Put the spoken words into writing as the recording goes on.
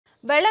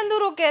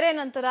ಬೆಳ್ಳಂದೂರು ಕೆರೆ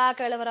ನಂತರ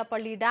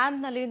ಕೆಳವರಪಳ್ಳಿ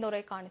ಡ್ಯಾಂನಲ್ಲಿ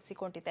ನೊರೆ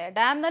ಕಾಣಿಸಿಕೊಂಡಿದೆ.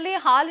 ಡ್ಯಾಂನಲ್ಲಿ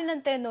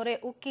ಹಾಲಿನಂತೆ ನೊರೆ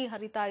ಉಕ್ಕಿ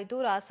ಹರಿತಾ ಇದ್ದು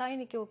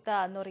ರಾಸಾಯನಿಕಯುಕ್ತ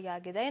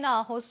ನೊರೆಯಾಗಿದೆ.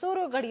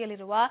 ಹೊಸೂರು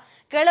ಗಡಿಯಲ್ಲಿರುವ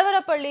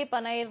ಕೆಳವರಪಳ್ಳಿ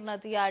ಪನೈರ್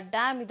ನದಿಯ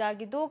ಡ್ಯಾಂ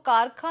ಇದಾಗಿದ್ದು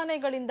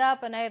ಕಾರ್ಖಾನೆಗಳಿಂದ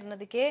ಪನೈರ್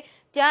ನದಿಗೆ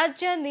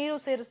ತ್ಯಾಜ್ಯ ನೀರು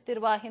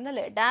ಸೇರಿಸುತ್ತಿರುವ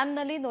ಹಿನ್ನೆಲೆ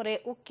ಡ್ಯಾಂನಲ್ಲಿ ನೊರೆ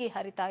ಉಕ್ಕಿ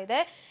ಹರಿತಾ ಇದೆ.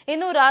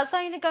 ಇನ್ನು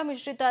ರಾಸಾಯನಿಕ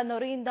ಮಿಶ್ರಿತ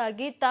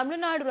ನೊರೆಯಿಂದಾಗಿ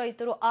ತಮಿಳುನಾಡು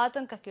ರೈತರು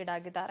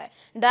ಆತಂಕಕ್ಕೀಡಾಗಿದ್ದಾರೆ.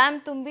 ಡ್ಯಾಂ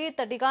ತುಂಬಿ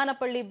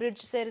ತಡಿಗಾನಪಳ್ಳಿ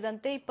ಬ್ರಿಡ್ಜ್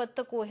ಸೇರಿದಂತೆ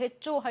 20ಕ್ಕೂ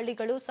ಹೆಚ್ಚು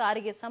ಹಳ್ಳಿಗಳು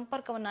ಸಾರಿಗೆ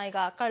ಸಂಪರ್ಕವನ್ನ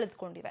ಈಗ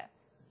ಕಳೆದುಕೊಂಡಿವೆ.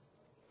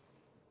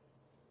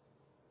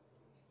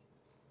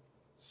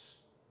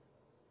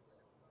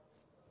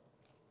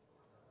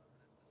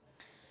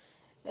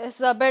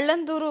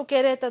 ಬೆಳ್ಳಂದೂರು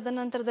ಕೆರೆ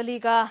ತದನಂತರದಲ್ಲಿ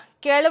ಈಗ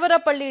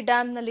ಕೆಳವರಪಳ್ಳಿ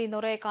ಡ್ಯಾಂನಲ್ಲಿ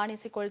ನೊರೆ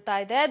ಕಾಣಿಸಿಕೊಳ್ತಾ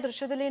ಇದೆ.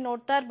 ದೃಶ್ಯದಲ್ಲಿ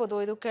ನೋಡ್ತಾ ಇರಬಹುದು,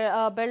 ಇದು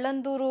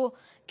ಬೆಳ್ಳಂದೂರು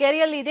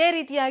ಕೆರೆಯಲ್ಲಿ ಇದೇ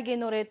ರೀತಿಯಾಗಿ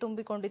ನೊರೆ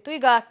ತುಂಬಿಕೊಂಡಿತ್ತು.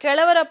 ಈಗ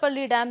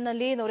ಕೆಳವರಪಳ್ಳಿ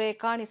ಡ್ಯಾಂನಲ್ಲಿ ನೊರೆ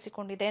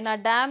ಕಾಣಿಸಿಕೊಂಡಿದೆ.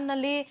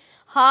 ಡ್ಯಾಂನಲ್ಲಿ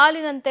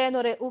ಹಾಲಿನಂತೆ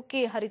ನೊರೆ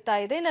ಉಕ್ಕಿ ಹರಿತಾ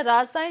ಇದೆ.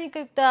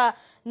 ರಾಸಾಯನಿಕಯುಕ್ತ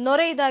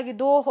ನೊರೆ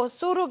ಇದಾಗಿದ್ದು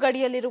ಹೊಸೂರು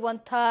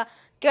ಗಡಿಯಲ್ಲಿರುವಂತಹ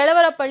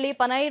ಕೆಳವರಪಳ್ಳಿ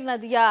ಪನೈರ್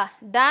ನದಿಯ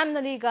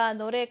ಡ್ಯಾಂನಲ್ಲಿ ಈಗ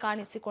ನೊರೆ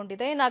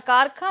ಕಾಣಿಸಿಕೊಂಡಿದೆ.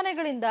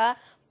 ಕಾರ್ಖಾನೆಗಳಿಂದ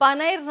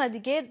ಪನೈರ್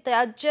ನದಿಗೆ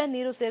ತ್ಯಾಜ್ಯ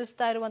ನೀರು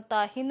ಸೇರಿಸ್ತಾ ಇರುವಂತಹ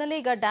ಹಿನ್ನೆಲೆ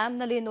ಈಗ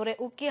ಡ್ಯಾಂನಲ್ಲಿ ನೊರೆ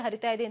ಉಕ್ಕಿ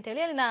ಹರಿತಾ ಇದೆ ಅಂತ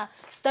ಹೇಳಿ ಅಲ್ಲಿನ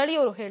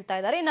ಸ್ಥಳೀಯರು ಹೇಳ್ತಾ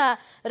ಇದ್ದಾರೆ.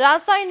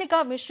 ರಾಸಾಯನಿಕ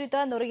ಮಿಶ್ರಿತ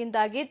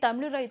ನೊರೆಯಿಂದಾಗಿ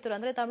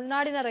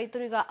ತಮಿಳುನಾಡಿನ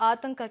ರೈತರು ಈಗ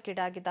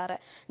ಆತಂಕಕ್ಕೀಡಾಗಿದ್ದಾರೆ.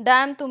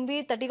 ಡ್ಯಾಂ ತುಂಬಿ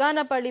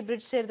ತಟಿಗಾನಪಳ್ಳಿ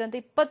ಬ್ರಿಡ್ಜ್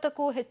ಸೇರಿದಂತೆ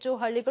 20ಕ್ಕೂ ಹೆಚ್ಚು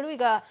ಹಳ್ಳಿಗಳು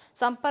ಈಗ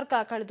ಸಂಪರ್ಕ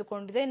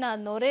ಕಳೆದುಕೊಂಡಿದೆ.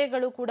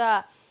 ನೊರೆಗಳು ಕೂಡ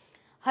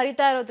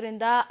ಹರಿತಾ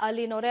ಇರೋದ್ರಿಂದ,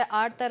 ಅಲ್ಲಿ ನೊರೆ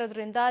ಆಡ್ತಾ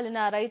ಇರೋದ್ರಿಂದ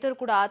ಅಲ್ಲಿನ ರೈತರು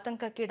ಕೂಡ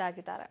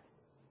ಆತಂಕಕ್ಕೀಡಾಗಿದ್ದಾರೆ.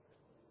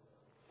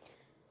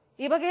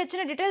 ಈ ಬಗ್ಗೆ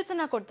ಹೆಚ್ಚಿನ ಡೀಟೇಲ್ಸ್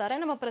ಅನ್ನ ಕೊಡ್ತಾರೆ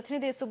ನಮ್ಮ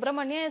ಪ್ರತಿನಿಧಿ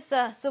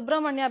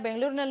ಸುಬ್ರಹ್ಮಣ್ಯ.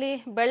 ಬೆಂಗಳೂರಿನಲ್ಲಿ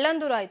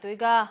ಬೆಳ್ಳಂದೂರು ಆಯ್ತು,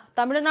 ಈಗ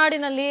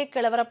ತಮಿಳುನಾಡಿನಲ್ಲಿ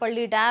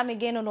ಕೆಳವರಪಳ್ಳಿ ಡ್ಯಾಮ್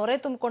ಈಗೇನು ನೊರೆ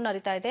ತುಂಬಿಕೊಂಡು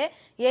ಹರಿತಾ ಇದೆ,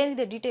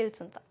 ಏನಿದೆ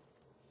ಡೀಟೇಲ್ಸ್ ಅಂತ?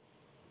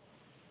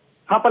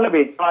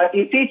 ಪಲ್ಲವಿ,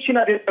 ಇತ್ತೀಚಿನ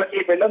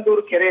ದಿನಗಳಲ್ಲಿ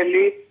ಬೆಳ್ಳಂದೂರು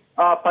ಕೆರೆಯಲ್ಲಿ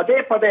ಪದೇ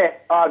ಪದೇ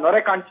ನೊರೆ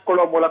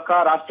ಕಾಣಿಸಿಕೊಳ್ಳುವ ಮೂಲಕ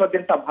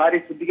ರಾಷ್ಟ್ರಾದ್ಯಂತ ಭಾರಿ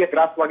ಸುದ್ದಿಗೆ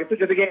ಗ್ರಾಸವಾಗಿತ್ತು.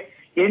 ಜೊತೆಗೆ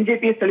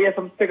ಎನ್ಜಿಟಿ ಸ್ಥಳೀಯ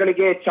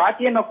ಸಂಸ್ಥೆಗಳಿಗೆ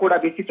ಚಾಟಿಯನ್ನು ಕೂಡ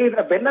ಬೀಸಿತ್ತು.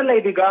 ಇದರ ಬೆನ್ನಲ್ಲೇ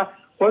ಇದೀಗ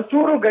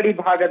ಹೊಸೂರು ಗಡಿ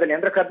ಭಾಗದಲ್ಲಿ,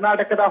 ಅಂದ್ರೆ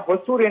ಕರ್ನಾಟಕದ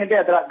ಹೊಸೂರು ಏನಿದೆ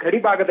ಅದರ ಗಡಿ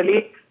ಭಾಗದಲ್ಲಿ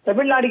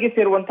ತಮಿಳುನಾಡಿಗೆ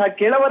ಸೇರುವಂತಹ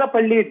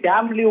ಕೆಳವರಪಳ್ಳಿ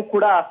ಡ್ಯಾಮ್ಲಿಯೂ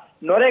ಕೂಡ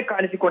ನೊರೆ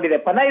ಕಾಣಿಸಿಕೊಂಡಿದೆ.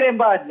 ಪನೈರ್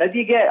ಎಂಬ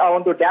ನದಿಗೆ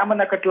ಒಂದು ಡ್ಯಾಮ್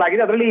ಅನ್ನ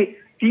ಕಟ್ಟಲಾಗಿದೆ. ಅದರಲ್ಲಿ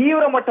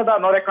ತೀವ್ರ ಮಟ್ಟದ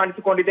ನೊರೆ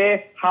ಕಾಣಿಸಿಕೊಂಡಿದೆ.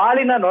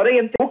 ಹಾಲಿನ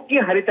ನೊರೆಯಂತೆ ಉಕ್ಕಿ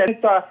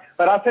ಹರಿತಾ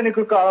ರಾಸಾಯನಿಕ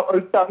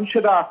ಯುಕ್ತ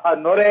ಅಂಶದ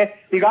ನೊರೆ.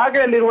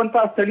 ಈಗಾಗಲೇ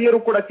ಅಲ್ಲಿರುವಂತಹ ಸ್ಥಳೀಯರು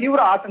ಕೂಡ ತೀವ್ರ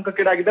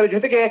ಆತಂಕಕ್ಕೀಡಾಗಿದ್ದಾರೆ.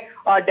 ಜೊತೆಗೆ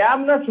ಆ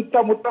ಡ್ಯಾಮ್ ನ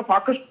ಸುತ್ತಮುತ್ತ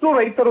ಸಾಕಷ್ಟು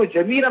ರೈತರು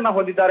ಜಮೀನನ್ನ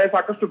ಹೊಂದಿದ್ದಾರೆ,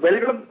 ಸಾಕಷ್ಟು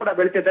ಬೆಳೆಗಳನ್ನು ಕೂಡ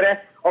ಬೆಳೀತಿದ್ದಾರೆ.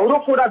 ಅವರು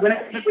ಕೂಡ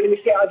ಬೆಳೆಗಳನ್ನು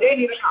ಬೆಳೀಲಿಕ್ಕೆ ಅದೇ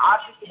ನೀರನ್ನು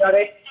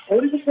ಆಶ್ರಯಿಸಿದ್ದಾರೆ.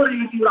 ಅವರಿಗೂ ಕೂಡ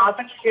ಈ ತೀವ್ರ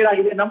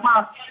ಆತಂಕಕ್ಕೀಡಾಗಿದೆ. ನಮ್ಮ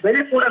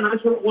ಬೆಳೆ ಕೂಡ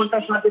ನಾಶ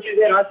ಹೋಗುವಂತಹ ಸಾಧ್ಯತೆ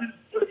ಇದೆ, ರಾಸಾಯನಿಕ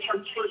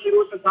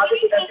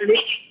ಸಾಧ್ಯತೆ ಇದೆ ಅಂತೇಳಿ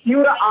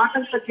ತೀವ್ರ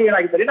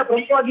ಆತಂಕಕ್ಕೀಡಾಗಿದ್ದಾರೆ. ಇನ್ನು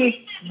ಪ್ರಮುಖವಾಗಿ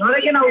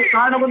ನೊರೆಗೆ ನಾವು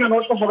ಕಾರಣವನ್ನು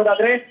ನೋಡ್ಕೊಂಡು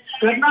ಹೋಗೋದಾದ್ರೆ,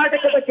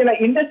 ಕರ್ನಾಟಕದ ಕೆಲ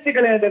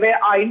ಇಂಡಸ್ಟ್ರಿಗಳೇನಿದ್ದಾವೆ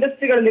ಆ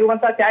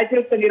ಇಂಡಸ್ಟ್ರಿಗಳಲ್ಲಿರುವಂತಹ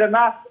ತ್ಯಾಜ್ಯಯುಕ್ತ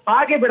ನೀರನ್ನ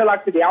ಹಾಗೆ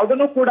ಬಿಡಲಾಗ್ತಿದೆ.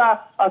 ಯಾವುದನ್ನು ಕೂಡ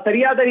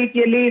ಸರಿಯಾದ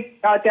ರೀತಿಯಲ್ಲಿ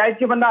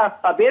ತ್ಯಾಜ್ಯವನ್ನ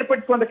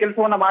ಬೇರ್ಪಡಿಸುವಂತ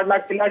ಕೆಲಸವನ್ನ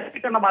ಮಾಡ್ಲಾಗ್ತಿಲ್ಲ,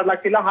 ಟ್ರೀಟನ್ನ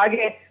ಮಾಡ್ಲಾಗ್ತಿಲ್ಲ,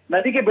 ಹಾಗೆ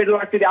ನದಿಗೆ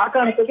ಬಿಡಲಾಗ್ತಿದೆ. ಆ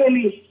ಕಾರಣಕ್ಕೆ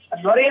ಇಲ್ಲಿ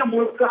ನೊರೆಯ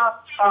ಮೂಲಕ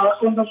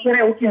ಒಂದು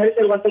ಕೆರೆ ಉಕ್ಕಿ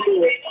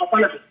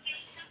ಹರಿತಿರುವಂತದ್ದು.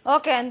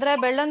 ಓಕೆ, ಅಂದ್ರೆ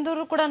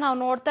ಬೆಳ್ಳಂದೂರು ಕೂಡ ನಾವು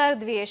ನೋಡ್ತಾ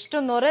ಇದ್ವಿ ಎಷ್ಟು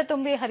ನೊರೆ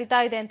ತುಂಬಿ ಹರಿತಾ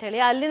ಇದೆ ಅಂತ ಹೇಳಿ.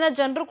 ಅಲ್ಲಿನ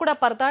ಜನರು ಕೂಡ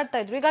ಪರದಾಡ್ತಾ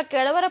ಇದ್ರು. ಈಗ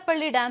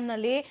ಕೆಳವರಪಳ್ಳಿ ಡ್ಯಾಮ್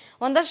ನಲ್ಲಿ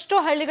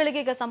ಒಂದಷ್ಟು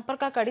ಹಳ್ಳಿಗಳಿಗೆ ಈಗ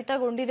ಸಂಪರ್ಕ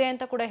ಕಡಿತಗೊಂಡಿದೆ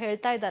ಅಂತ ಕೂಡ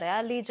ಹೇಳ್ತಾ ಇದ್ದಾರೆ.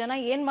 ಅಲ್ಲಿ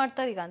ಜನ ಏನ್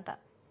ಮಾಡ್ತಾರೆ ಈಗ ಅಂತ?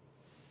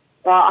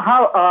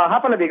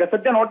 ಪಲ್ಲವಿ, ಈಗ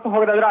ಸದ್ಯ ನೋಡ್ತಾ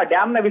ಹೋಗೋದಾದ್ರೆ ಆ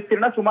ಡ್ಯಾಮ್ ನ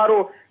ವಿಸ್ತೀರ್ಣ ಸುಮಾರು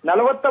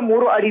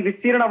 43 ಅಡಿ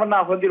ವಿಸ್ತೀರ್ಣವನ್ನ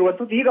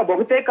ಹೊಂದಿರುವಂತದ್ದು. ಈಗ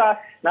ಬಹುತೇಕ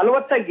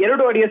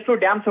 42 ಅಡಿಯಷ್ಟು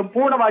ಡ್ಯಾಮ್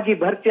ಸಂಪೂರ್ಣವಾಗಿ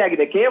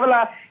ಭರ್ತಿಯಾಗಿದೆ. ಕೇವಲ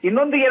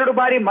ಇನ್ನೊಂದು 2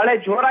 ಬಾರಿ ಮಳೆ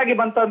ಜೋರಾಗಿ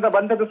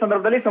ಬಂದಂತ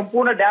ಸಂದರ್ಭದಲ್ಲಿ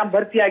ಸಂಪೂರ್ಣ ಡ್ಯಾಮ್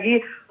ಭರ್ತಿಯಾಗಿ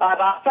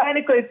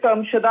ರಾಸಾಯನಿಕ ಯುಕ್ತ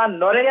ಅಂಶದ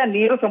ನೊರೆಯ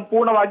ನೀರು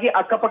ಸಂಪೂರ್ಣವಾಗಿ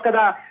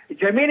ಅಕ್ಕಪಕ್ಕದ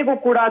ಜಮೀನಿಗೂ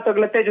ಕೂಡ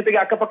ತಗುಲುತ್ತೆ, ಜೊತೆಗೆ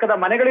ಅಕ್ಕಪಕ್ಕದ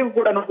ಮನೆಗಳಿಗೂ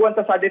ಕೂಡ ನುಗ್ಗುವಂತ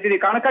ಸಾಧ್ಯತೆ ಇದೆ.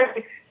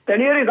 ಕಾರಣಕ್ಕಾಗಿ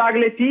ಸ್ಥಳೀಯರು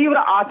ಈಗಾಗಲೇ ತೀವ್ರ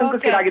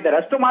ಆತಂಕಕ್ಕೀಡಾಗಿದ್ದಾರೆ.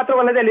 ಅಷ್ಟು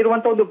ಮಾತ್ರವಲ್ಲದೆ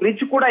ಅಲ್ಲಿರುವಂತಹ ಒಂದು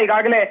ಬ್ರಿಡ್ಜ್ ಕೂಡ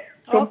ಈಗಾಗಲೇ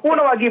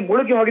ಸಂಪೂರ್ಣವಾಗಿ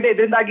ಮುಳುಗಿ ಹೋಗಿದೆ.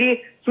 ಇದರಿಂದಾಗಿ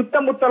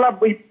ಸುತ್ತಮುತ್ತಲ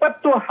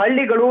 20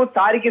 ಹಳ್ಳಿಗಳು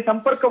ಸಾರಿಗೆ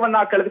ಸಂಪರ್ಕವನ್ನ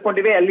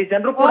ಕಳೆದುಕೊಂಡಿವೆ. ಅಲ್ಲಿ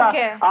ಜನರು ಕೂಡ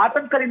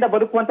ಆತಂಕದಿಂದ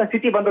ಬದುಕುವಂತ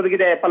ಸ್ಥಿತಿ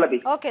ಬಂದೊದಗಿದೆ. ಪಲ್ಲವಿ,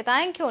 ಓಕೆ,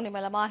 ಥ್ಯಾಂಕ್ ಯು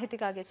ನಿಮ್ಮೆಲ್ಲ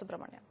ಮಾಹಿತಿಗಾಗಿ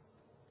ಸುಬ್ರಹ್ಮಣ್ಯ.